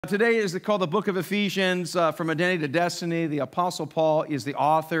Today is called the book of Ephesians, From Identity to Destiny. The Apostle Paul is the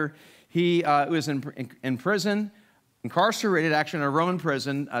author. He was in prison, incarcerated actually in a Roman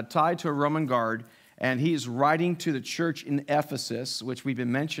prison, tied to a Roman guard, and he's writing to the church in Ephesus, which we've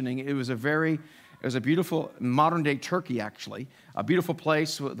been mentioning. It was a beautiful modern-day Turkey, actually, a beautiful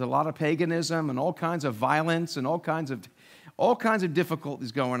place with a lot of paganism and all kinds of violence and all kinds of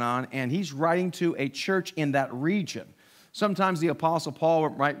difficulties going on, and he's writing to a church in that region. Sometimes the Apostle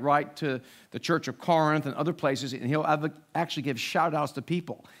Paul might write to the church of Corinth and other places, and he'll actually give shout-outs to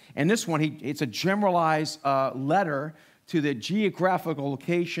people. And this one, it's a generalized letter to the geographical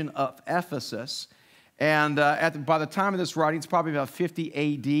location of Ephesus. And by the time of this writing, it's probably about 50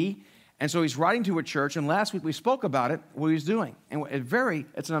 A.D., and so he's writing to a church, and last week we spoke about it, what he's doing. And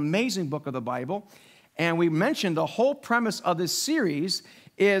it's an amazing book of the Bible. And we mentioned the whole premise of this series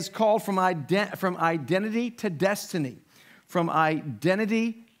is called From Identity to Destiny. From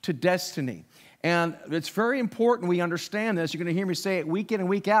identity to destiny. And it's very important we understand this. You're going to hear me say it week in and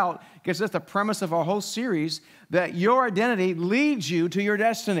week out, because that's the premise of our whole series, that your identity leads you to your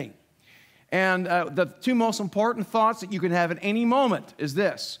destiny. And the two most important thoughts that you can have at any moment is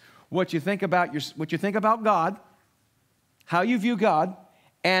this: what you think about God, how you view God,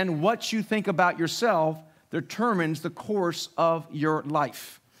 and what you think about yourself determines the course of your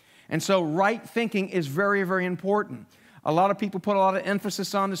life. And so right thinking is very, very important. A lot of people put a lot of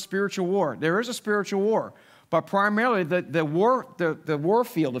emphasis on the spiritual war. There is a spiritual war, but primarily the war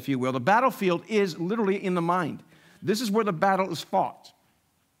field, if you will, the battlefield is literally in the mind. This is where the battle is fought.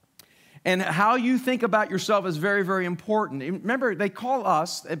 And how you think about yourself is very, very important. Remember, they call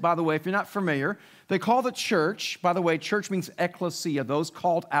us, by the way, if you're not familiar, they call the church, by the way, church means ecclesia, those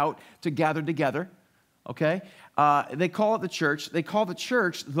called out to gather together, okay? They call it the church. They call the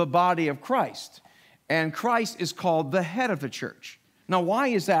church the body of Christ. And Christ is called the head of the church. Now, why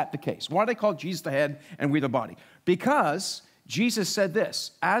is that the case? Why do they call Jesus the head and we the body? Because Jesus said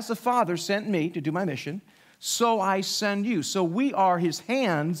this: as the Father sent me to do my mission, so I send you. So we are his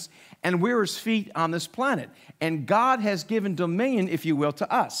hands and we're his feet on this planet. And God has given dominion, if you will,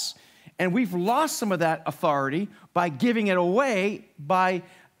 to us. And we've lost some of that authority by giving it away, by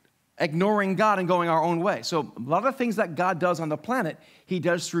ignoring God and going our own way. So a lot of the things that God does on the planet, he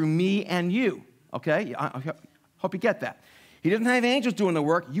does through me and you. Okay, I hope you get that. He doesn't have angels doing the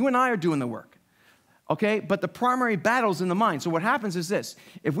work. You and I are doing the work. Okay, but the primary battle is in the mind. So what happens is this: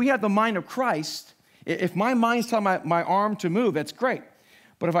 if we have the mind of Christ, if my mind's telling my arm to move, that's great.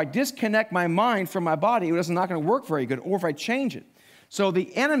 But if I disconnect my mind from my body, it's not going to work very good, or if I change it. So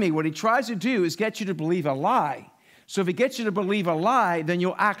the enemy, what he tries to do is get you to believe a lie. So if he gets you to believe a lie, then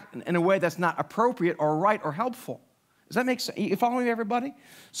you'll act in a way that's not appropriate or right or helpful. Does that make sense? You following me, everybody?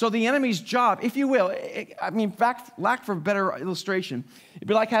 So the enemy's job, if you will, lack for a better illustration, it'd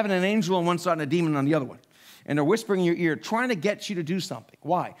be like having an angel on one side and a demon on the other one. And they're whispering in your ear, trying to get you to do something.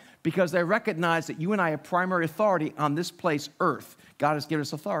 Why? Because they recognize that you and I have primary authority on this place, earth. God has given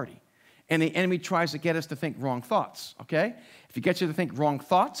us authority. And the enemy tries to get us to think wrong thoughts, okay? If he gets you to think wrong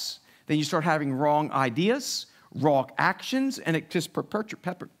thoughts, then you start having wrong ideas, wrong actions, and it just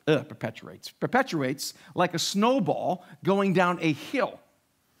perpetuates like a snowball going down a hill.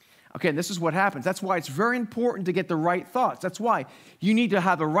 Okay, and this is what happens. That's why it's very important to get the right thoughts. That's why you need to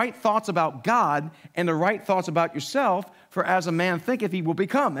have the right thoughts about God and the right thoughts about yourself, for as a man thinketh, he will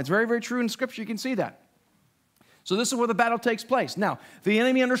become. That's very, very true in Scripture. You can see that. So this is where the battle takes place. Now, the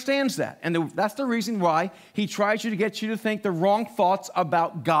enemy understands that, and that's the reason why he tries to get you to think the wrong thoughts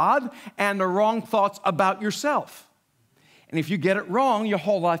about God and the wrong thoughts about yourself. And if you get it wrong, your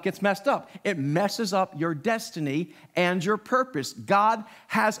whole life gets messed up. It messes up your destiny and your purpose. God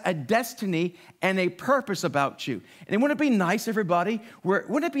has a destiny and a purpose about you. And wouldn't it be nice, everybody,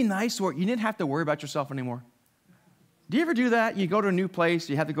 wouldn't it be nice where you didn't have to worry about yourself anymore? Do you ever do that? You go to a new place,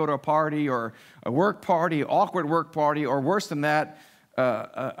 you have to go to a party or a work party, awkward work party, or worse than that,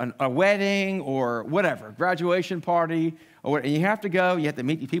 a wedding or whatever, graduation party, and you have to go, you have to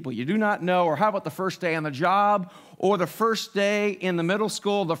meet the people you do not know, or how about the first day on the job, or the first day in the middle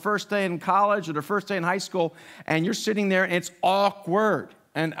school, the first day in college, or the first day in high school, and you're sitting there and it's awkward.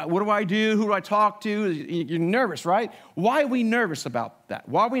 And what do I do? Who do I talk to? You're nervous, right? Why are we nervous about that?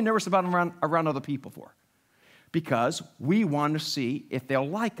 Why are we nervous about around other people for? Because we want to see if they'll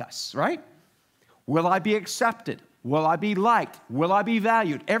like us, right? Will I be accepted? Will I be liked? Will I be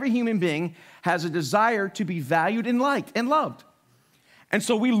valued? Every human being has a desire to be valued and liked and loved. And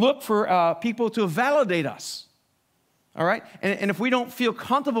so we look for people to validate us, all right? And if we don't feel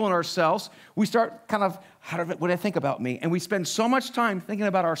comfortable in ourselves, we start kind of, what do I think about me? And we spend so much time thinking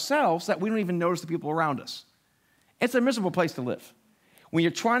about ourselves that we don't even notice the people around us. It's a miserable place to live. when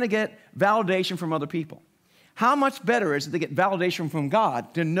you're trying to get validation from other people. How much better is it to get validation from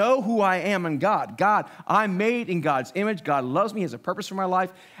God, to know who I am in God? God, I'm made in God's image. God loves me, has a purpose for my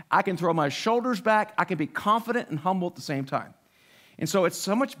life. I can throw my shoulders back. I can be confident and humble at the same time. And so it's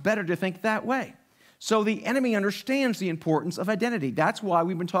so much better to think that way. So the enemy understands the importance of identity. That's why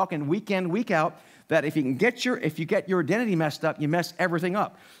we've been talking week in, week out, that if you get your identity messed up, you mess everything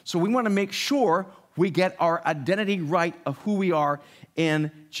up. So we want to make sure we get our identity right of who we are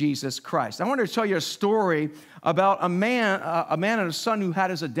in Jesus Christ. I want to tell you a story about a man and a son who had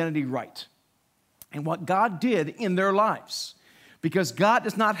his identity right and what God did in their lives. Because God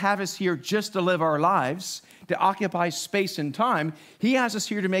does not have us here just to live our lives, to occupy space and time. He has us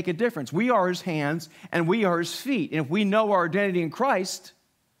here to make a difference. We are his hands and we are his feet. And if we know our identity in Christ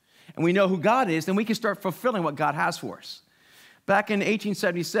and we know who God is, then we can start fulfilling what God has for us. Back in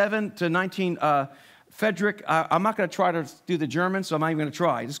 1877 to Frederick, I'm not going to try to do the German, so I'm not even going to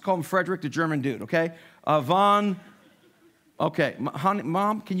try. Just call him Frederick, the German dude, okay? Okay, honey,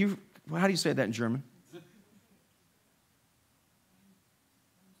 Mom, how do you say that in German?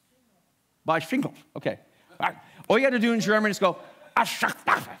 By Finkel, okay. All you got to do in German is go,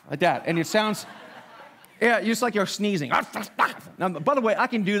 like that, and it sounds, just like you're sneezing. Now, by the way, I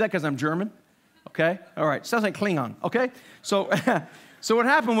can do that because I'm German, okay? All right, sounds like Klingon, okay? So, so what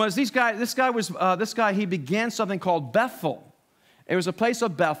happened was this guy, he began something called Bethel. It was a place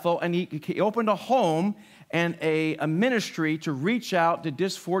of Bethel, and he opened a home and a ministry to reach out to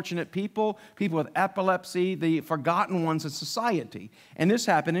disfortunate people with epilepsy, the forgotten ones in society. And this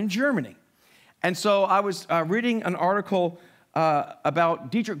happened in Germany. And so I was reading an article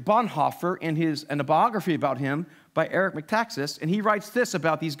about Dietrich Bonhoeffer and a biography about him by Eric McTaxis, and he writes this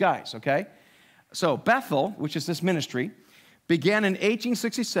about these guys, okay? So Bethel, which is this ministry, began in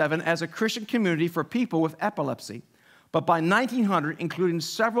 1867 as a Christian community for people with epilepsy, but by 1900, including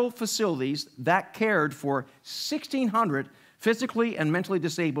several facilities that cared for 1,600 physically and mentally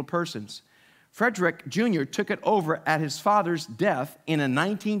disabled persons. Frederick Jr. took it over at his father's death in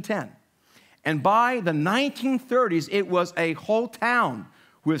 1910. And by the 1930s, it was a whole town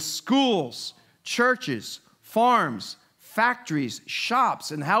with schools, churches, farms, factories,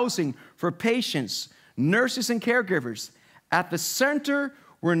 shops, and housing for patients, nurses, and caregivers. At the center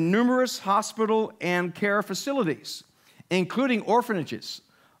were numerous hospital and care facilities, including orphanages.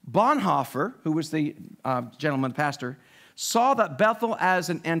 Bonhoeffer, who was the gentleman pastor, saw that Bethel as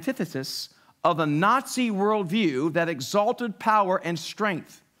an antithesis of the Nazi worldview that exalted power and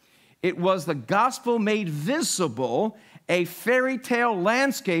strength. It was the gospel made visible, a fairy tale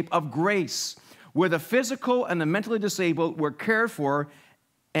landscape of grace, where the physical and the mentally disabled were cared for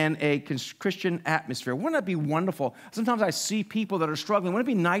in a Christian atmosphere. Wouldn't that be wonderful? Sometimes I see people that are struggling. Wouldn't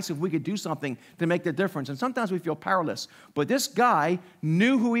it be nice if we could do something to make the difference? And sometimes we feel powerless. But this guy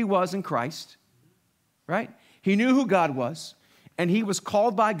knew who he was in Christ, right? He knew who God was, and he was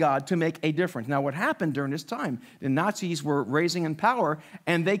called by God to make a difference. Now, what happened during this time, the Nazis were raising in power,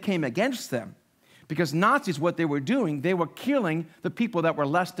 and they came against them. Because Nazis, what they were doing, they were killing the people that were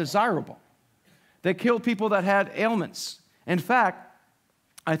less desirable. They killed people that had ailments. In fact,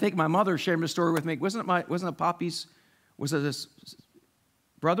 I think my mother shared this story with me. Wasn't it Poppy's, was it his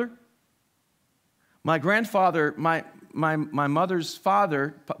brother? My grandfather, my mother's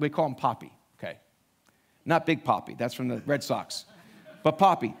father, we call him Poppy, okay? Not Big Poppy, that's from the Red Sox. But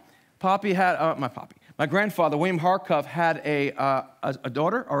Poppy. Poppy had, my grandfather, William Harcuff, had a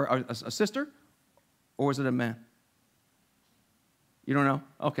daughter or a sister, or was it a man? You don't know?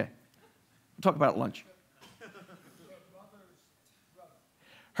 Okay. We'll talk about it at lunch.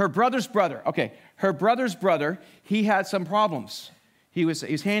 Her brother's brother. Okay. Her brother's brother, he had some problems. He was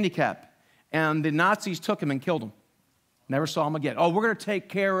handicapped. And the Nazis took him and killed him. Never saw him again. Oh, we're going to take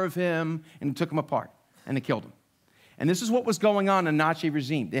care of him. And took him apart. And they killed him. And this is what was going on in the Nazi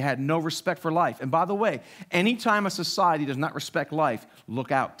regime. They had no respect for life. And by the way, anytime a society does not respect life,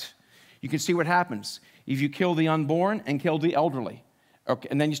 look out. You can see what happens if you kill the unborn and kill the elderly. Okay,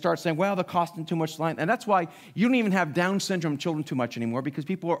 and then you start saying, well, they're costing too much life. And that's why you don't even have Down syndrome children too much anymore, because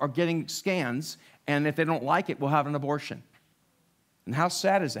people are getting scans, and if they don't like it, we'll have an abortion. And how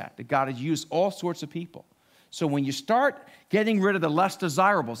sad is that God has used all sorts of people. So when you start getting rid of the less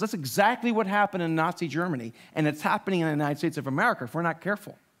desirables, that's exactly what happened in Nazi Germany, and it's happening in the United States of America if we're not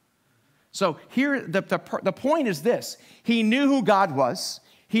careful. So here, the point is this. He knew who God was.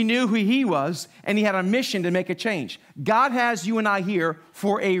 He knew who he was, and he had a mission to make a change. God has you and I here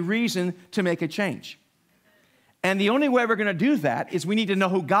for a reason to make a change. And the only way we're going to do that is we need to know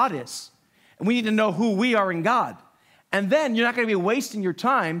who God is. And we need to know who we are in God. And then you're not going to be wasting your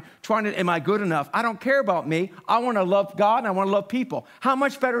time trying to, am I good enough? I don't care about me. I want to love God and I want to love people. How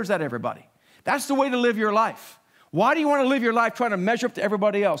much better is that, everybody? That's the way to live your life. Why do you want to live your life trying to measure up to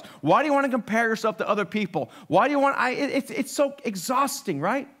everybody else? Why do you want to compare yourself to other people? Why do you want, it's so exhausting,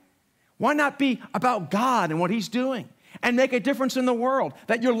 right? Why not be about God and what he's doing and make a difference in the world?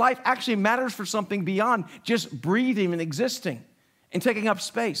 That your life actually matters for something beyond just breathing and existing and taking up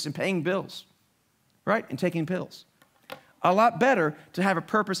space and paying bills, right? And taking pills. A lot better to have a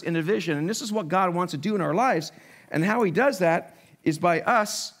purpose and a vision. And this is what God wants to do in our lives. And how he does that is by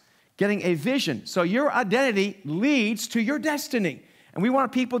us getting a vision. So your identity leads to your destiny. And we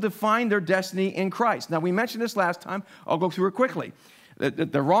want people to find their destiny in Christ. Now, we mentioned this last time. I'll go through it quickly.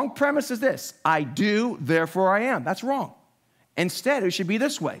 The wrong premise is this: I do, therefore I am. That's wrong. Instead, it should be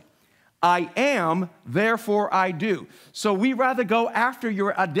this way: I am, therefore I do. So we rather go after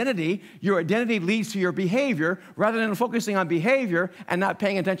your identity. Your identity leads to your behavior, rather than focusing on behavior and not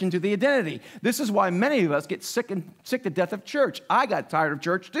paying attention to the identity. This is why many of us get sick to death of church. I got tired of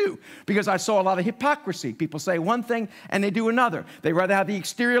church too, because I saw a lot of hypocrisy. People say one thing and they do another. They rather have the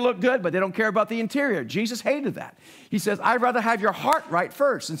exterior look good, but they don't care about the interior. Jesus hated that. He says, I'd rather have your heart right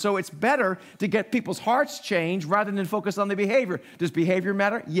first. And so it's better to get people's hearts changed rather than focus on the behavior. Does behavior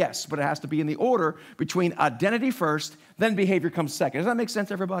matter? Yes, but it has to be in the order between identity first, then behavior comes second. Does that make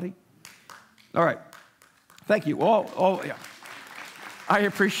sense, everybody? All right. Thank you. Yeah. I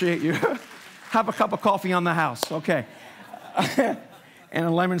appreciate you. Have a cup of coffee on the house. Okay. And a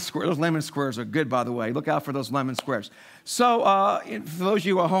lemon square. Those lemon squares are good, by the way. Look out for those lemon squares. So for those of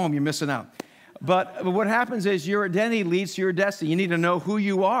you at home, you're missing out. But what happens is your identity leads to your destiny. You need to know who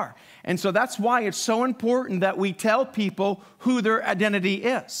you are. And so that's why it's so important that we tell people who their identity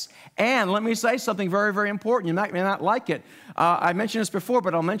is. And let me say something very, very important. You may not like it. I mentioned this before,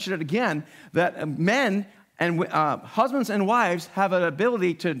 but I'll mention it again, that men and husbands and wives have an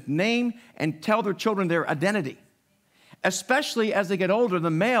ability to name and tell their children their identity. Especially as they get older,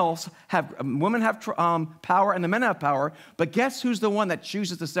 the women have power and the men have power, but guess who's the one that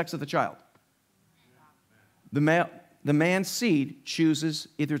chooses the sex of the child? The man's seed chooses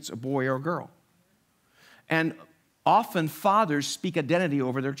either it's a boy or a girl. And often fathers speak identity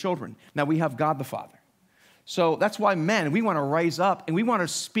over their children. Now we have God the Father. So that's why men, we want to rise up and we want to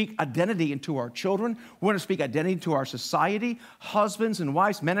speak identity into our children. We want to speak identity to our society, husbands and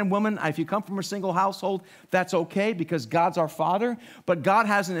wives, men and women. If you come from a single household, that's okay because God's our Father, but God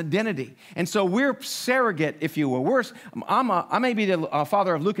has an identity. And so we're surrogate, if you will. I may be the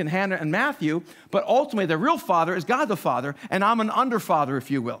father of Luke and Hannah and Matthew, but ultimately the real father is God the Father, and I'm an underfather, if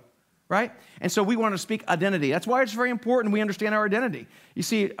you will. Right? And so we want to speak identity. That's why it's very important we understand our identity. You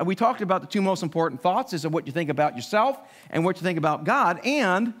see, we talked about the two most important thoughts is what you think about yourself and what you think about God.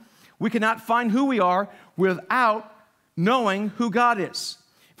 And we cannot find who we are without knowing who God is.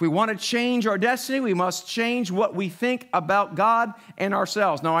 If we want to change our destiny, we must change what we think about God and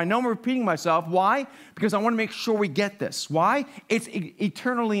ourselves. Now, I know I'm repeating myself. Why? Because I want to make sure we get this. Why? It's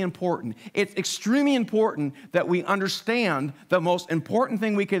eternally important. It's extremely important that we understand the most important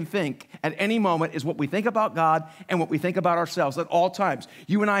thing we can think at any moment is what we think about God and what we think about ourselves at all times.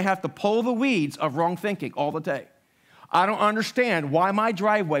 You and I have to pull the weeds of wrong thinking all the day. I don't understand why my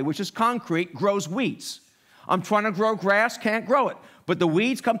driveway, which is concrete, grows weeds. I'm trying to grow grass, can't grow it. But the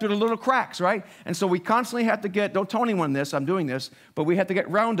weeds come through the little cracks, right? And so we constantly have to don't tell anyone this, I'm doing this, but we have to get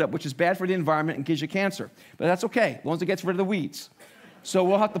Roundup, which is bad for the environment and gives you cancer. But that's okay, as long as it gets rid of the weeds. So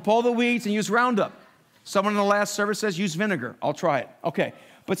we'll have to pull the weeds and use Roundup. Someone in the last service says use vinegar. I'll try it. Okay.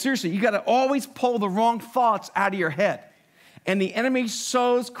 But seriously, you got to always pull the wrong thoughts out of your head. And the enemy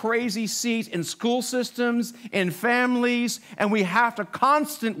sows crazy seeds in school systems, in families, and we have to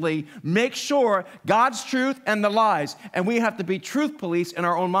constantly make sure God's truth and the lies. And we have to be truth police in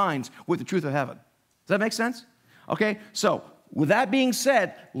our own minds with the truth of heaven. Does that make sense? Okay, so with that being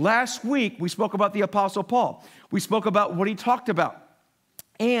said, last week we spoke about the Apostle Paul. We spoke about what he talked about.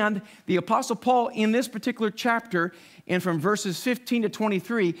 And the Apostle Paul, in this particular chapter, and from verses 15 to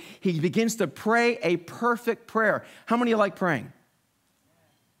 23, he begins to pray a perfect prayer. How many of you like praying?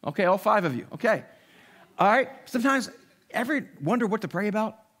 Okay, all 5 of you. Okay. All right. Sometimes, ever wonder what to pray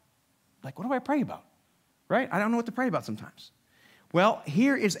about? Like, what do I pray about? Right? I don't know what to pray about sometimes. Well,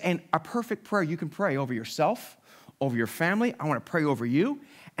 here is a perfect prayer you can pray over yourself, over your family. I want to pray over you.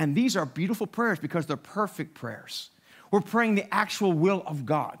 And these are beautiful prayers because they're perfect prayers. We're praying the actual will of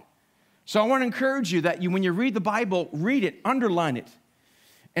God. So I want to encourage you that when you read the Bible, read it, underline it,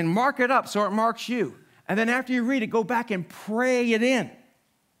 and mark it up so it marks you. And then after you read it, go back and pray it in.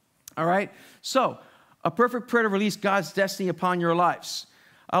 All right? So, a perfect prayer to release God's destiny upon your lives.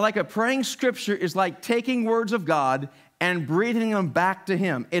 I like it. Praying Scripture is like taking words of God and breathing them back to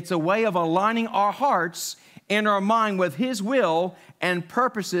Him. It's a way of aligning our hearts and our mind with His will and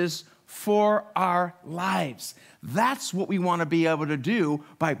purposes for our lives. That's what we want to be able to do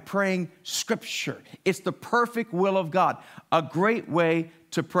by praying Scripture. It's the perfect will of God, a great way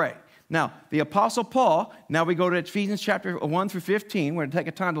to pray. Now, the Apostle Paul, now we go to Ephesians chapter 1 through 15. We're going to take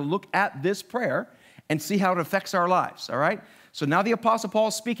a time to look at this prayer and see how it affects our lives, all right? So now the Apostle Paul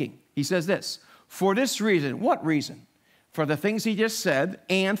is speaking. He says this, for this reason. What reason? For the things he just said,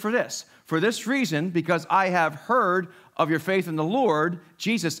 and for this. For this reason, because I have heard of your faith in the Lord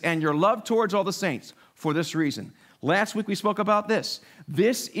Jesus and your love towards all the saints. For this reason. Last week we spoke about this.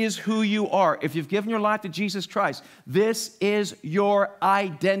 This is who you are. If you've given your life to Jesus Christ, this is your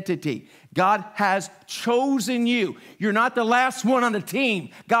identity. God has chosen you. You're not the last one on the team.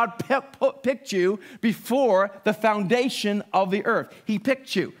 God picked you before the foundation of the earth. He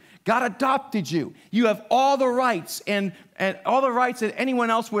picked you. God adopted you. You have all the rights and all the rights that anyone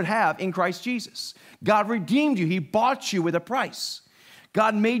else would have in Christ Jesus. God redeemed you. He bought you with a price.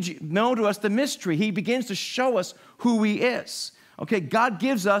 God made known to us the mystery. He begins to show us who He is. Okay, God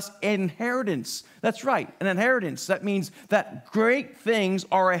gives us inheritance. That's right, an inheritance. That means that great things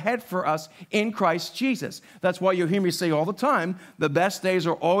are ahead for us in Christ Jesus. That's why you hear me say all the time, the best days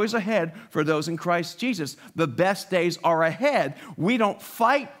are always ahead for those in Christ Jesus. The best days are ahead. We don't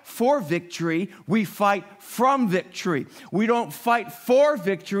fight for victory, we fight from victory. We don't fight for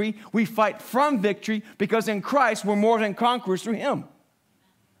victory, we fight from victory, because in Christ we're more than conquerors through Him.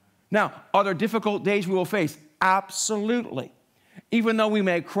 Now, are there difficult days we will face? Absolutely. Even though we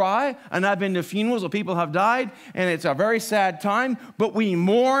may cry, and I've been to funerals where people have died, and it's a very sad time, but we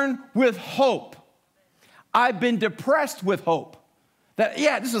mourn with hope. I've been depressed with hope. That,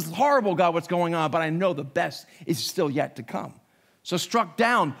 yeah, this is horrible, God, what's going on, but I know the best is still yet to come. So struck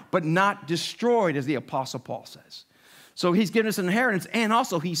down, but not destroyed, as the Apostle Paul says. So He's given us an inheritance, and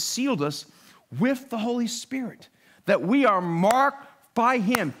also He sealed us with the Holy Spirit, that we are marked by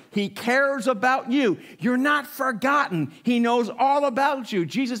Him. He cares about you. You're not forgotten. He knows all about you.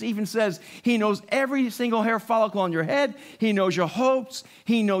 Jesus even says He knows every single hair follicle on your head. He knows your hopes.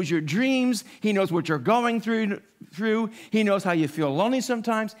 He knows your dreams. He knows what you're going through. He knows how you feel lonely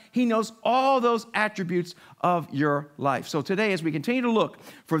sometimes. He knows all those attributes of your life. So today, as we continue to look,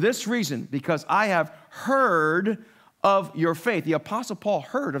 for this reason, because I have heard of your faith. The Apostle Paul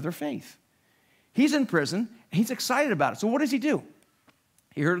heard of their faith. He's in prison. He's excited about it. So what does he do?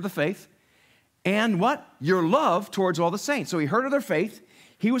 He heard of the faith, and what? Your love towards all the saints. So he heard of their faith,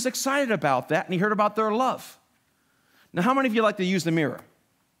 he was excited about that, and he heard about their love. Now, how many of you like to use the mirror?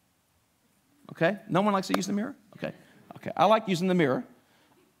 Okay, no one likes to use the mirror? Okay, I like using the mirror.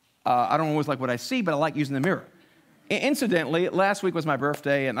 I don't always like what I see, but I like using the mirror. Incidentally, last week was my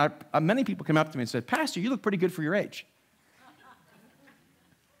birthday, and many people came up to me and said, Pastor, you look pretty good for your age.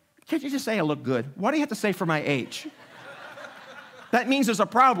 Can't you just say I look good? Why do you have to say for my age? That means there's a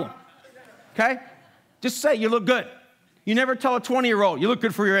problem, okay? Just say you look good. You never tell a 20-year-old you look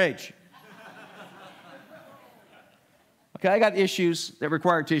good for your age. Okay, I got issues that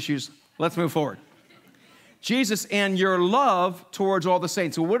require tissues. Let's move forward. Jesus and your love towards all the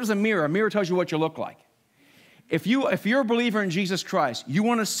saints. So what is a mirror? A mirror tells you what you look like. If you're a believer in Jesus Christ, you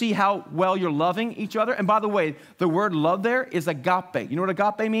want to see how well you're loving each other. And by the way, the word love there is agape. You know what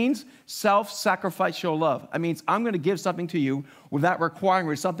agape means? Self-sacrificial love. It means I'm going to give something to you without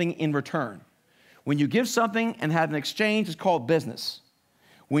requiring something in return. When you give something and have an exchange, it's called business.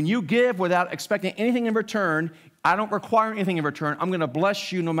 When you give without expecting anything in return, I don't require anything in return. I'm going to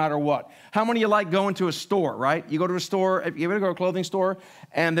bless you no matter what. How many of you like going to a store, right? You go to a store, you ever go to a clothing store,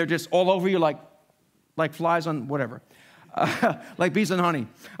 and they're just all over you like flies on whatever, like bees and honey,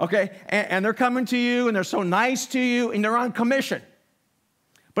 okay? And they're coming to you, and they're so nice to you, and they're on commission.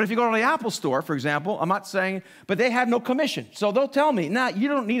 But if you go to the Apple store, for example, I'm not saying, but they have no commission. So they'll tell me, nah, you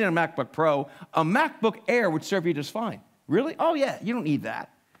don't need a MacBook Pro. A MacBook Air would serve you just fine. Really? Oh, yeah, you don't need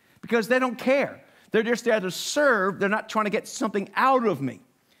that. Because they don't care. They're just there to serve. They're not trying to get something out of me.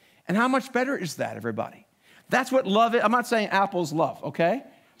 And how much better is that, everybody? That's what love is. I'm not saying Apple's love, okay?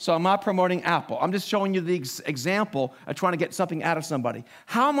 So I'm not promoting Apple. I'm just showing you the example of trying to get something out of somebody.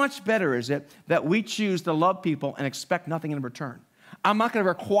 How much better is it that we choose to love people and expect nothing in return? I'm not going to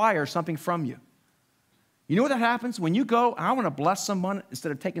require something from you. You know what that happens? When you go, I want to bless someone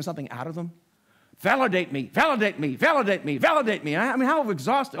instead of taking something out of them. Validate me, validate me, validate me, validate me. I mean, how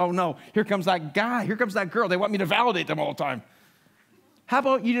exhausted. Oh, no, here comes that guy. Here comes that girl. They want me to validate them all the time. How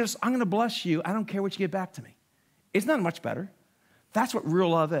about you just, I'm going to bless you. I don't care what you give back to me. Isn't that much better? That's what real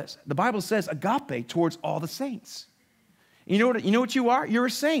love is. The Bible says agape towards all the saints. You know what you are? You're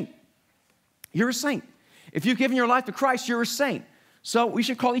a saint. You're a saint. If you've given your life to Christ, you're a saint. So we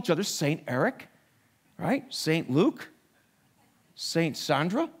should call each other Saint Eric, right? Saint Luke, Saint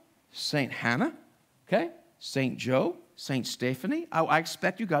Sandra, Saint Hannah, okay? Saint Joe, Saint Stephanie. I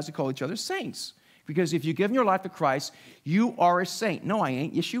expect you guys to call each other saints. Because if you've given your life to Christ, you are a saint. No, I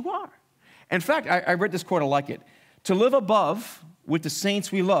ain't. Yes, you are. In fact, I read this quote, I like it. To live above with the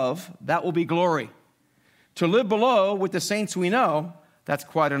saints we love, that will be glory. To live below with the saints we know, that's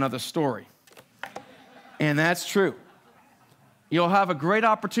quite another story. And that's true. You'll have a great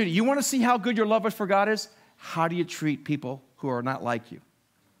opportunity. You want to see how good your love for God is? How do you treat people who are not like you?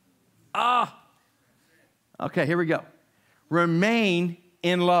 Okay, here we go. Remain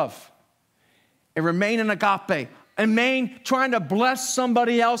in love. And remain in agape. And remain trying to bless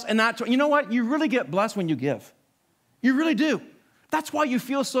somebody else and not, you know what? You really get blessed when you give. You really do. That's why you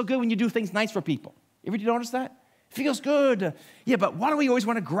feel so good when you do things nice for people. Ever notice that? It feels good. Yeah, but why do we always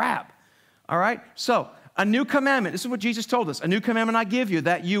want to grab? All right? So, a new commandment. This is what Jesus told us. A new commandment I give you,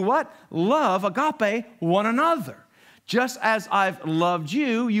 that you what? Love, agape, one another. Just as I've loved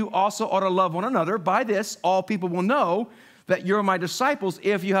you, you also ought to love one another. By this, all people will know that you're my disciples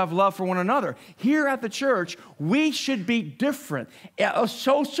if you have love for one another. Here at the church, we should be different.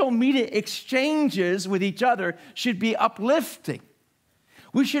 Social media exchanges with each other should be uplifting.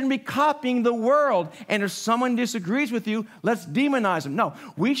 We shouldn't be copying the world. And if someone disagrees with you, let's demonize them. No,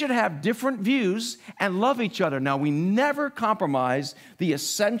 we should have different views and love each other. Now, we never compromise the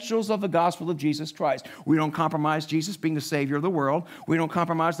essentials of the gospel of Jesus Christ. We don't compromise Jesus being the Savior of the world. We don't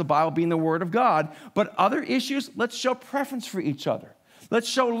compromise the Bible being the Word of God. But other issues, let's show preference for each other. Let's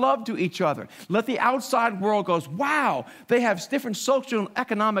show love to each other. Let the outside world go, wow, they have different social and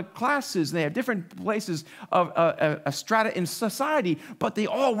economic classes. They have different places of a strata in society, but they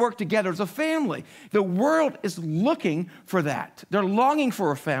all work together as a family. The world is looking for that. They're longing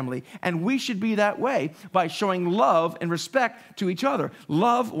for a family, and we should be that way by showing love and respect to each other.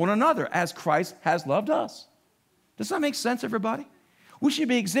 Love one another as Christ has loved us. Does that make sense, everybody? We should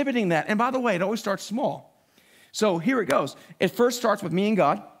be exhibiting that. And by the way, it always starts small. So here it goes. It first starts with me and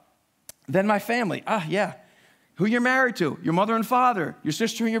God, then my family. Who you're married to, your mother and father, your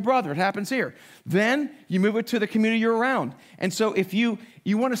sister and your brother. It happens here. Then you move it to the community you're around. And so if you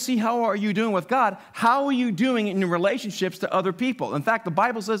want to see how are you doing with God, how are you doing in your relationships to other people? In fact, the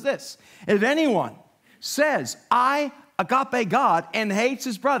Bible says this. If anyone says, I agape God and hates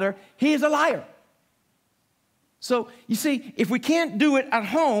his brother, he is a liar. So you see, if we can't do it at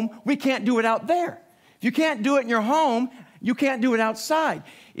home, we can't do it out there. If you can't do it in your home, you can't do it outside.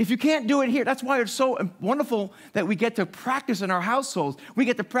 If you can't do it here, that's why it's so wonderful that we get to practice in our households. We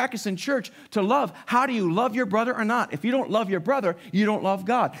get to practice in church to love. How do you love your brother or not? If you don't love your brother, you don't love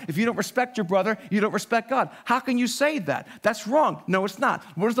God. If you don't respect your brother, you don't respect God. How can you say that? That's wrong. No, it's not.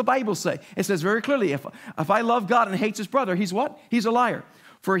 What does the Bible say? It says very clearly, if I love God and hates his brother, he's what? He's a liar.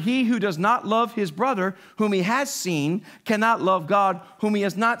 For he who does not love his brother whom he has seen cannot love God whom he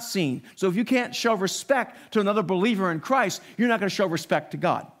has not seen. So if you can't show respect to another believer in Christ, you're not going to show respect to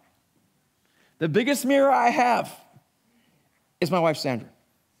God. The biggest mirror I have is my wife, Sandra.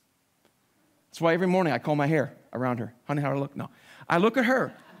 That's why every morning I comb my hair around her. Honey, how do I look? No. I look at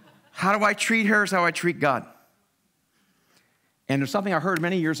her. How do I treat her is how I treat God. And there's something I heard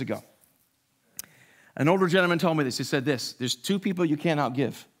many years ago. An older gentleman told me this. He said this, there's two people you can't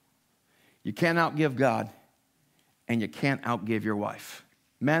outgive. You can't outgive God, and you can't outgive your wife.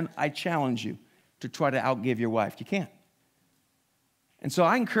 Men, I challenge you to try to outgive your wife. You can't. And so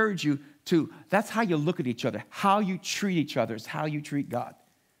I encourage you to, that's how you look at each other. How you treat each other is how you treat God.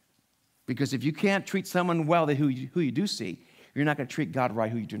 Because if you can't treat someone well who you do see, you're not going to treat God right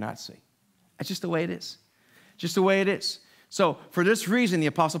who you do not see. That's just the way it is. Just the way it is. So for this reason, the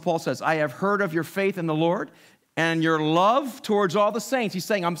Apostle Paul says, I have heard of your faith in the Lord and your love towards all the saints. He's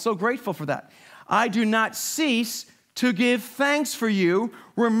saying, I'm so grateful for that. I do not cease to give thanks for you,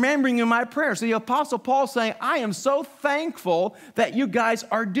 remembering you in my prayers. So the Apostle Paul is saying, I am so thankful that you guys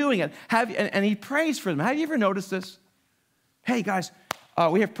are doing it. And he prays for them. Have you ever noticed this? Hey, guys,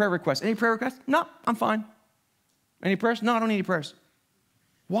 we have prayer requests. Any prayer requests? No, I'm fine. Any prayers? No, I don't need any prayers.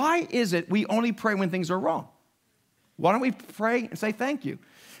 Why is it we only pray when things are wrong? Why don't we pray and say thank you?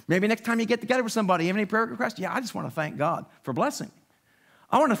 Maybe next time you get together with somebody, you have any prayer requests? Yeah, I just want to thank God for blessing.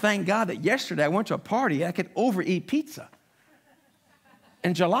 I want to thank God that yesterday I went to a party and I could overeat pizza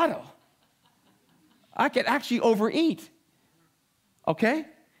and gelato. I could actually overeat, okay?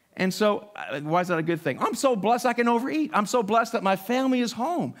 And so, why is that a good thing? I'm so blessed I can overeat. I'm so blessed that my family is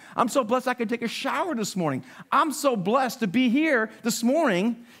home. I'm so blessed I can take a shower this morning. I'm so blessed to be here this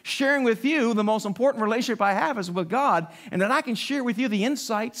morning sharing with you the most important relationship I have is with God, and that I can share with you the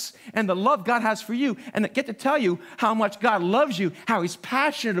insights and the love God has for you, and get to tell you how much God loves you, how He's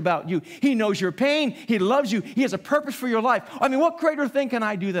passionate about you. He knows your pain. He loves you. He has a purpose for your life. I mean, what greater thing can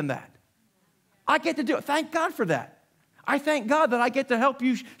I do than that? I get to do it. Thank God for that. I thank God that I get to help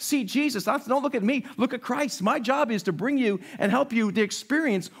you see Jesus. Don't look at me. Look at Christ. My job is to bring you and help you to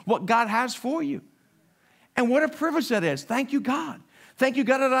experience what God has for you. And what a privilege that is. Thank you, God. Thank you,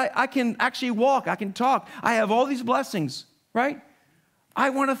 God, that I can actually walk. I can talk. I have all these blessings, right? I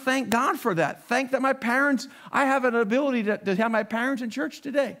want to thank God for that. Thank that my parents, I have an ability to have my parents in church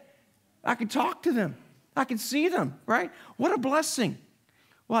today. I can talk to them. I can see them, right? What a blessing.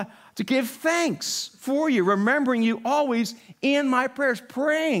 Well, to give thanks for you, remembering you always in my prayers,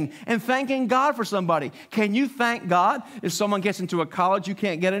 praying and thanking God for somebody. Can you thank God if someone gets into a college you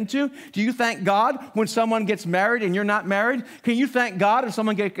can't get into? Do you thank God when someone gets married and you're not married? Can you thank God if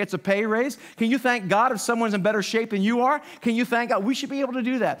someone gets a pay raise? Can you thank God if someone's in better shape than you are? Can you thank God? We should be able to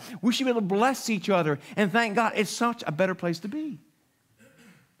do that. We should be able to bless each other and thank God. It's such a better place to be.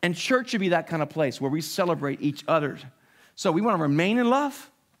 And church should be that kind of place where we celebrate each other. So we want to remain in love.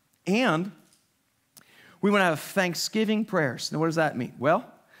 And we want to have thanksgiving prayers. Now, what does that mean? Well,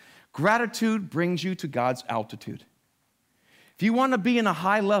 gratitude brings you to God's altitude. If you want to be in a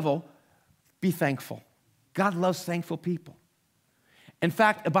high level, be thankful. God loves thankful people. In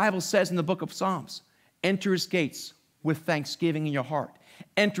fact, the Bible says in the book of Psalms, enter His gates with thanksgiving in your heart.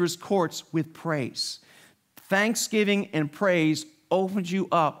 Enter His courts with praise. Thanksgiving and praise opens you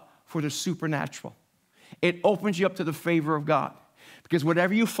up for the supernatural. It opens you up to the favor of God. Because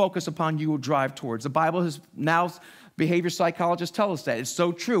whatever you focus upon, you will drive towards. The Bible has now, behavior psychologists tell us that. It's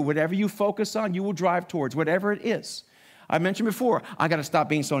so true. Whatever you focus on, you will drive towards, whatever it is. I mentioned before, I got to stop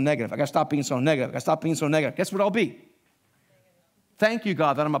being so negative. I got to stop being so negative. I got to stop being so negative. Guess what I'll be? Thank you,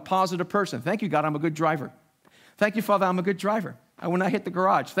 God, that I'm a positive person. Thank you, God, I'm a good driver. Thank you, Father, I'm a good driver. When I hit the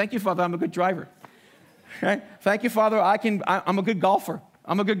garage, thank you, Father, I'm a good driver. Right? Thank you, Father, I'm a good golfer.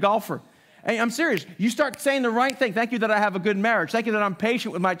 I'm a good golfer. Hey, I'm serious. You start saying the right thing. Thank you that I have a good marriage. Thank you that I'm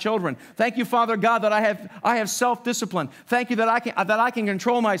patient with my children. Thank you, Father God, that I have self-discipline. Thank you that I can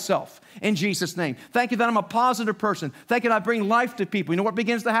control myself in Jesus' name. Thank you that I'm a positive person. Thank you that I bring life to people. You know what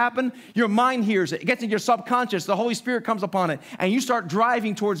begins to happen? Your mind hears it. It gets into your subconscious. The Holy Spirit comes upon it, and you start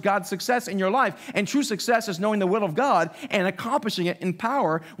driving towards God's success in your life. And true success is knowing the will of God and accomplishing it in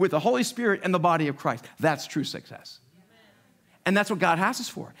power with the Holy Spirit and the body of Christ. That's true success. And that's what God has us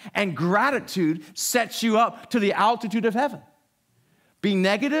for. And gratitude sets you up to the altitude of heaven. Being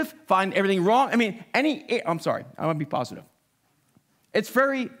negative, find everything wrong. I'm sorry, I want to be positive. It's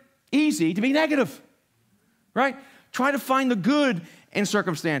very easy to be negative, right? Try to find the good in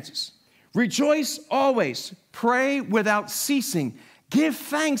circumstances. Rejoice always. Pray without ceasing. Give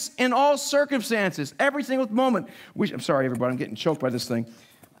thanks in all circumstances, every single moment. I'm sorry, everybody, I'm getting choked by this thing.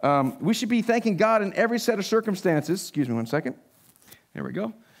 We should be thanking God in every set of circumstances. Excuse me one second. There we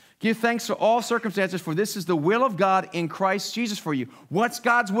go. Give thanks for all circumstances, for this is the will of God in Christ Jesus for you. What's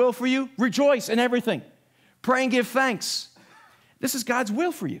God's will for you? Rejoice in everything. Pray and give thanks. This is God's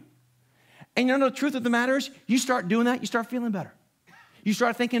will for you. And you know the truth of the matter is, you start doing that, you start feeling better. You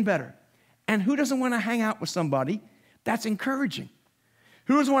start thinking better. And who doesn't want to hang out with somebody that's encouraging?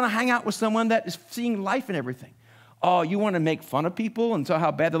 Who doesn't want to hang out with someone that is seeing life in everything? Oh, you want to make fun of people and tell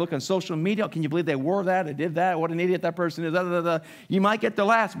how bad they look on social media? Can you believe they wore that, they did that, what an idiot that person is? You might get the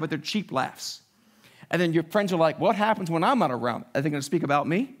laughs, but they're cheap laughs. And then your friends are like, what happens when I'm not around? Are they going to speak about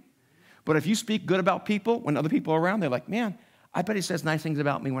me? But if you speak good about people when other people are around, they're like, man, I bet he says nice things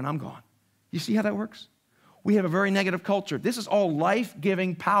about me when I'm gone. You see how that works? We have a very negative culture. This is all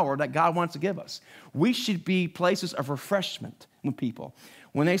life-giving power that God wants to give us. We should be places of refreshment with people.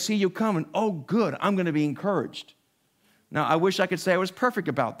 When they see you coming, oh, good, I'm going to be encouraged. Now, I wish I could say I was perfect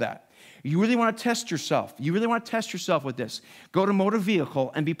about that. You really want to test yourself. You really want to test yourself with this. Go to motor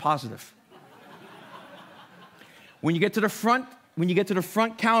vehicle and be positive. When you get to the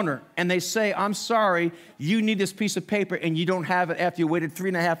front counter and they say, I'm sorry, you need this piece of paper and you don't have it after you waited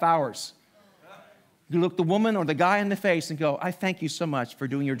 3.5 hours. You look the woman or the guy in the face and go, I thank you so much for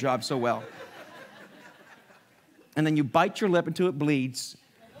doing your job so well. And then you bite your lip until it bleeds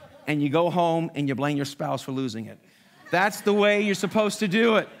and you go home and you blame your spouse for losing it. That's the way you're supposed to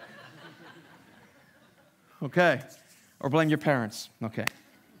do it. Okay. Or blame your parents. Okay.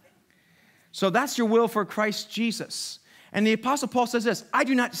 So that's your will for Christ Jesus. And the Apostle Paul says this, I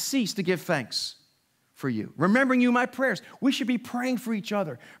do not cease to give thanks for you. Remembering you my prayers. We should be praying for each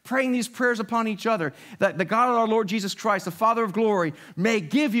other, praying these prayers upon each other, that the God of our Lord Jesus Christ, the Father of glory, may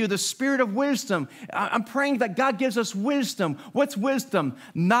give you the spirit of wisdom. I'm praying that God gives us wisdom. What's wisdom?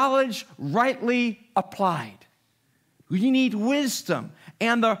 Knowledge rightly applied. You need wisdom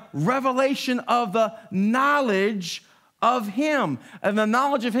and the revelation of the knowledge of him. And the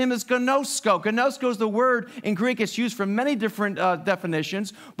knowledge of him is gnosko. Gnosko is the word in Greek. It's used for many different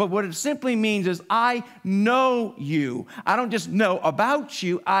definitions, but what it simply means is I know you. I don't just know about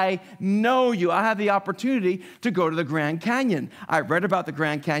you, I know you. I have the opportunity to go to the Grand Canyon. I read about the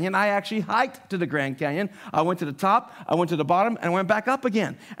Grand Canyon. I actually hiked to the Grand Canyon. I went to the top, I went to the bottom, and I went back up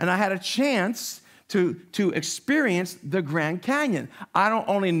again. And I had a chance to experience the Grand Canyon. I don't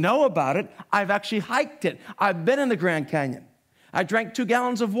only know about it, I've actually hiked it. I've been in the Grand Canyon. I drank 2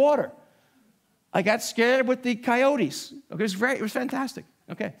 gallons of water. I got scared with the coyotes. Okay, it was fantastic.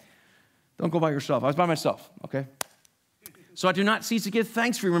 Okay, don't go by yourself. I was by myself. Okay, so I do not cease to give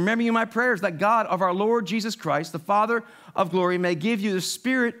thanks for you. Remember you my prayers, that God of our Lord Jesus Christ, the Father of glory, may give you the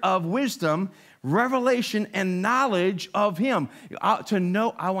spirit of wisdom, revelation, and knowledge of him. I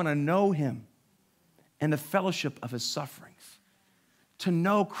want to know him and the fellowship of his sufferings, to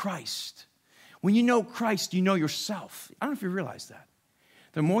know Christ. When you know Christ, you know yourself. I don't know if you realize that.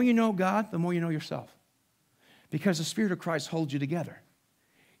 The more you know God, the more you know yourself. Because the Spirit of Christ holds you together.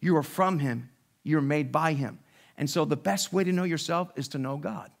 You are from him. You're made by him. And so the best way to know yourself is to know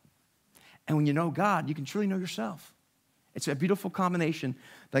God. And when you know God, you can truly know yourself. It's a beautiful combination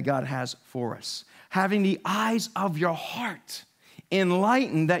that God has for us. Having the eyes of your heart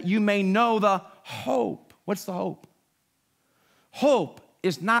enlightened, that you may know the hope. What's the hope? Hope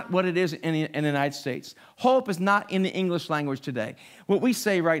is not what it is in the United States. Hope is not in the English language today. What we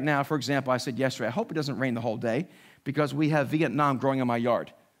say right now, for example, I said yesterday, I hope it doesn't rain the whole day because we have Vietnam growing in my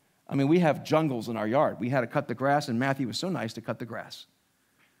yard. I mean, we have jungles in our yard. We had to cut the grass, and Matthew was so nice to cut the grass.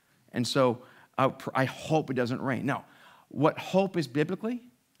 And so I hope it doesn't rain. Now, what hope is biblically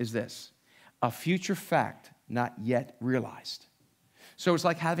is this: a future fact not yet realized. So it's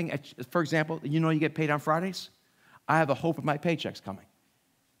like having, for example, you know you get paid on Fridays? I have the hope of my paycheck's coming.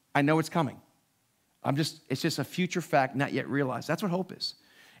 I know it's coming. It's just a future fact not yet realized. That's what hope is.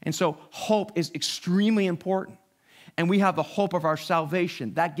 And so hope is extremely important. And we have the hope of our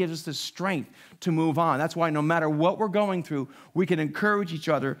salvation. That gives us the strength to move on. That's why no matter what we're going through, we can encourage each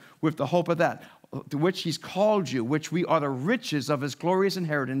other with the hope of that, to which he's called you, which we are the riches of his glorious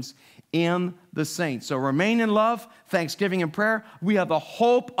inheritance in the saints. So remain in love, thanksgiving, and prayer. We have the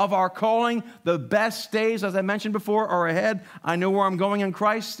hope of our calling. The best days, as I mentioned before, are ahead. I know where I'm going in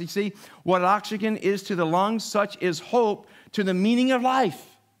Christ. You see, what oxygen is to the lungs, such is hope to the meaning of life.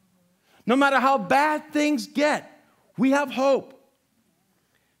 No matter how bad things get, we have hope.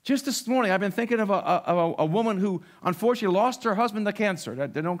 Just this morning, I've been thinking of a woman who unfortunately lost her husband to cancer.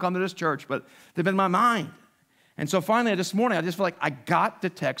 They don't come to this church, but they've been in my mind. And so finally, this morning, I just feel like I got to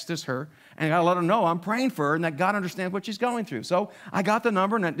text her, and I got to let her know I'm praying for her and that God understands what she's going through. So I got the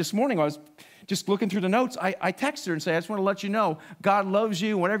number, and this morning I was just looking through the notes. I texted her and said, I just want to let you know God loves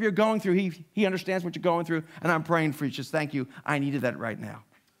you. Whatever you're going through, He understands what you're going through, and I'm praying for you. Just thank you. I needed that right now.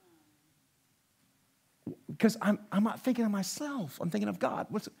 Because I'm not thinking of myself. I'm thinking of God.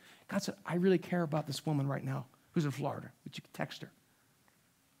 God said, I really care about this woman right now who's in Florida. Would you text her?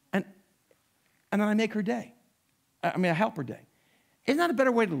 And then I make her day. I help her day. Isn't that a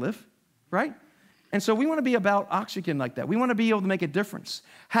better way to live, right? And so we want to be about oxygen like that. We want to be able to make a difference.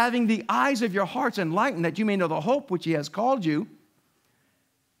 Having the eyes of your hearts enlightened, that you may know the hope which he has called you,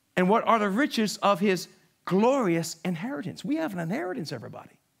 and what are the riches of his glorious inheritance. We have an inheritance,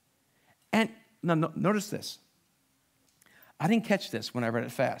 everybody. And now, notice this. I didn't catch this when I read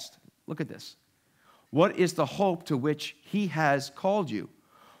it fast. Look at this. What is the hope to which he has called you?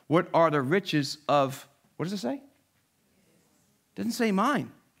 What are the riches of, what does it say? Didn't say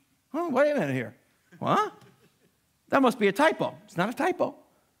mine. Oh, wait a minute here. What? That must be a typo. It's not a typo.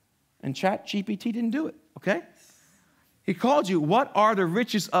 And ChatGPT didn't do it, okay? He called you, what are the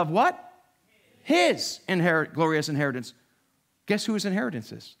riches of what? His glorious inheritance. Guess who his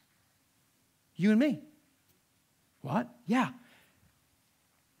inheritance is? You and me. What? Yeah.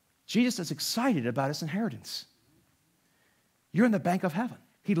 Jesus is excited about his inheritance. You're in the bank of heaven.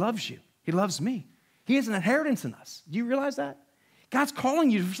 He loves you. He loves me. He has an inheritance in us. Do you realize that? God's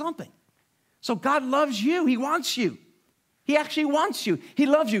calling you for something. So God loves you. He wants you. He actually wants you. He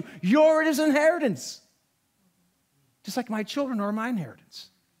loves you. You're his inheritance. Just like my children are my inheritance.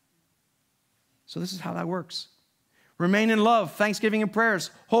 So this is how that works. Remain in love, thanksgiving and prayers,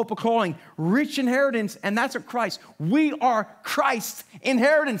 hope of calling, rich inheritance, and that's of Christ. We are Christ's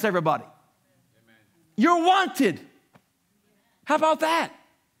inheritance, everybody. Amen. You're wanted. How about that?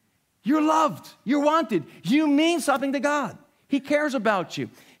 You're loved. You're wanted. You mean something to God. He cares about you.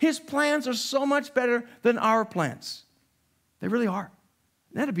 His plans are so much better than our plans. They really are.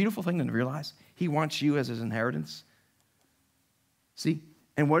 Isn't that a beautiful thing to realize? He wants you as his inheritance. See,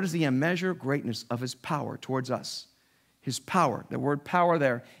 and what is the immeasurable greatness of his power towards us? His power, the word power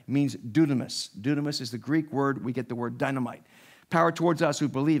there means dunamis. Dunamis is the Greek word, we get the word dynamite. Power towards us who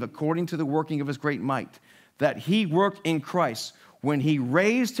believe according to the working of his great might, that he worked in Christ when he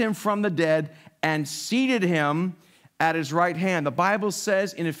raised him from the dead and seated him at his right hand. The Bible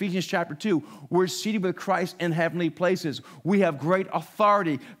says in Ephesians chapter 2, we're seated with Christ in heavenly places. We have great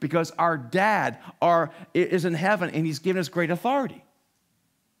authority because our dad is in heaven and he's given us great authority.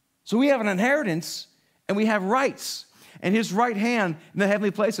 So we have an inheritance and we have rights. And his right hand in the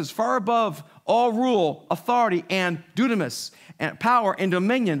heavenly places, far above all rule, authority, and dunamis, and power and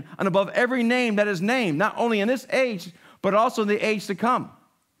dominion, and above every name that is named, not only in this age, but also in the age to come.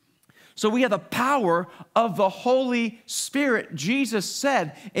 So we have the power of the Holy Spirit. Jesus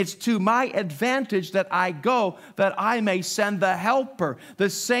said, it's to my advantage that I go, that I may send the helper. The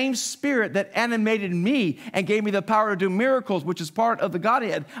same Spirit that animated me and gave me the power to do miracles, which is part of the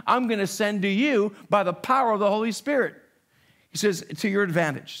Godhead, I'm going to send to you by the power of the Holy Spirit. He says, to your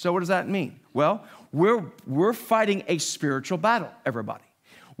advantage. So what does that mean? Well, we're fighting a spiritual battle, everybody.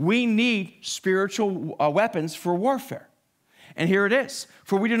 We need spiritual weapons for warfare. And here it is.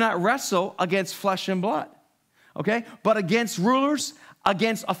 For we do not wrestle against flesh and blood, okay? But against rulers,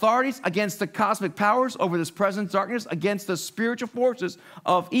 against authorities, against the cosmic powers over this present darkness, against the spiritual forces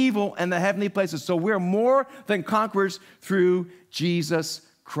of evil in the heavenly places. So we're more than conquerors through Jesus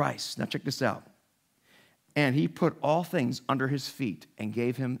Christ. Now check this out. And he put all things under his feet and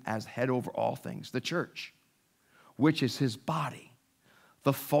gave him as head over all things, the church, which is his body,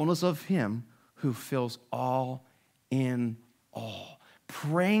 the fullness of him who fills all in all.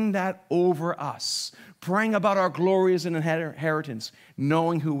 Praying that over us, praying about our glorious inheritance,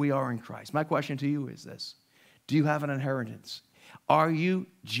 knowing who we are in Christ. My question to you is this: do you have an inheritance? Are you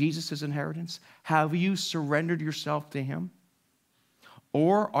Jesus' inheritance? Have you surrendered yourself to him?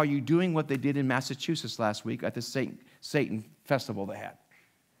 Or are you doing what they did in Massachusetts last week at the Satan festival they had?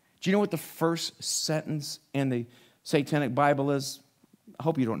 Do you know what the first sentence in the Satanic Bible is? I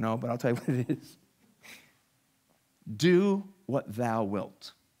hope you don't know, but I'll tell you what it is. Do what thou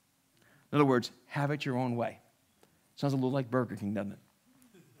wilt. In other words, have it your own way. Sounds a little like Burger King, doesn't it?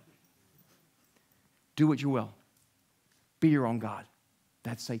 Do what you will. Be your own God.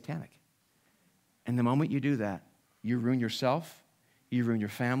 That's satanic. And the moment you do that, you ruin yourself, you ruin your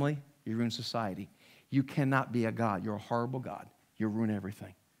family, you ruin society. You cannot be a God. You're a horrible God. You ruin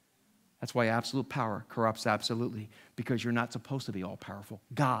everything. That's why absolute power corrupts absolutely, because you're not supposed to be all-powerful.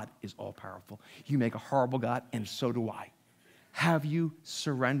 God is all-powerful. You make a horrible God, and so do I. Have you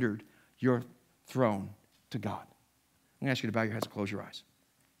surrendered your throne to God? I'm going to ask you to bow your heads and close your eyes.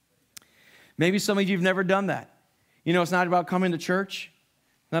 Maybe some of you have never done that. You know, it's not about coming to church,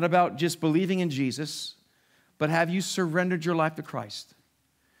 not about just believing in Jesus, but have you surrendered your life to Christ?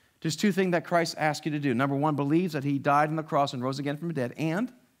 There's two things that Christ asks you to do. Number one, believes that he died on the cross and rose again from the dead,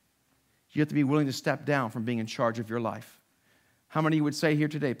 and you have to be willing to step down from being in charge of your life. How many of you would say here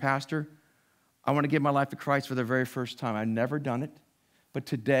today, Pastor, I want to give my life to Christ for the very first time. I've never done it, but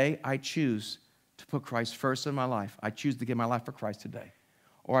today I choose to put Christ first in my life. I choose to give my life for Christ today.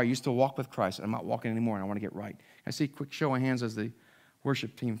 Or I used to walk with Christ, and I'm not walking anymore, and I want to get right. I see a quick show of hands as the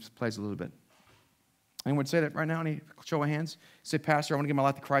worship team plays a little bit. Anyone would say that right now? Any show of hands? Say, Pastor, I want to give my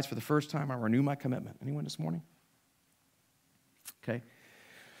life to Christ for the first time. I renew my commitment. Anyone this morning? Okay.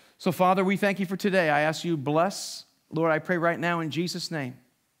 So, Father, we thank you for today. I ask you bless. Lord, I pray right now in Jesus' name.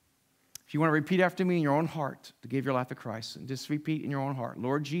 If you want to repeat after me in your own heart to give your life to Christ, and just repeat in your own heart.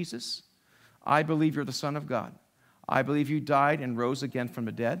 Lord Jesus, I believe you're the Son of God. I believe you died and rose again from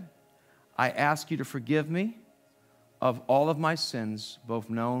the dead. I ask you to forgive me of all of my sins, both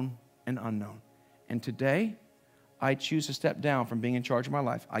known and unknown. And today, I choose to step down from being in charge of my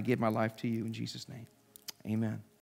life. I give my life to you in Jesus' name. Amen.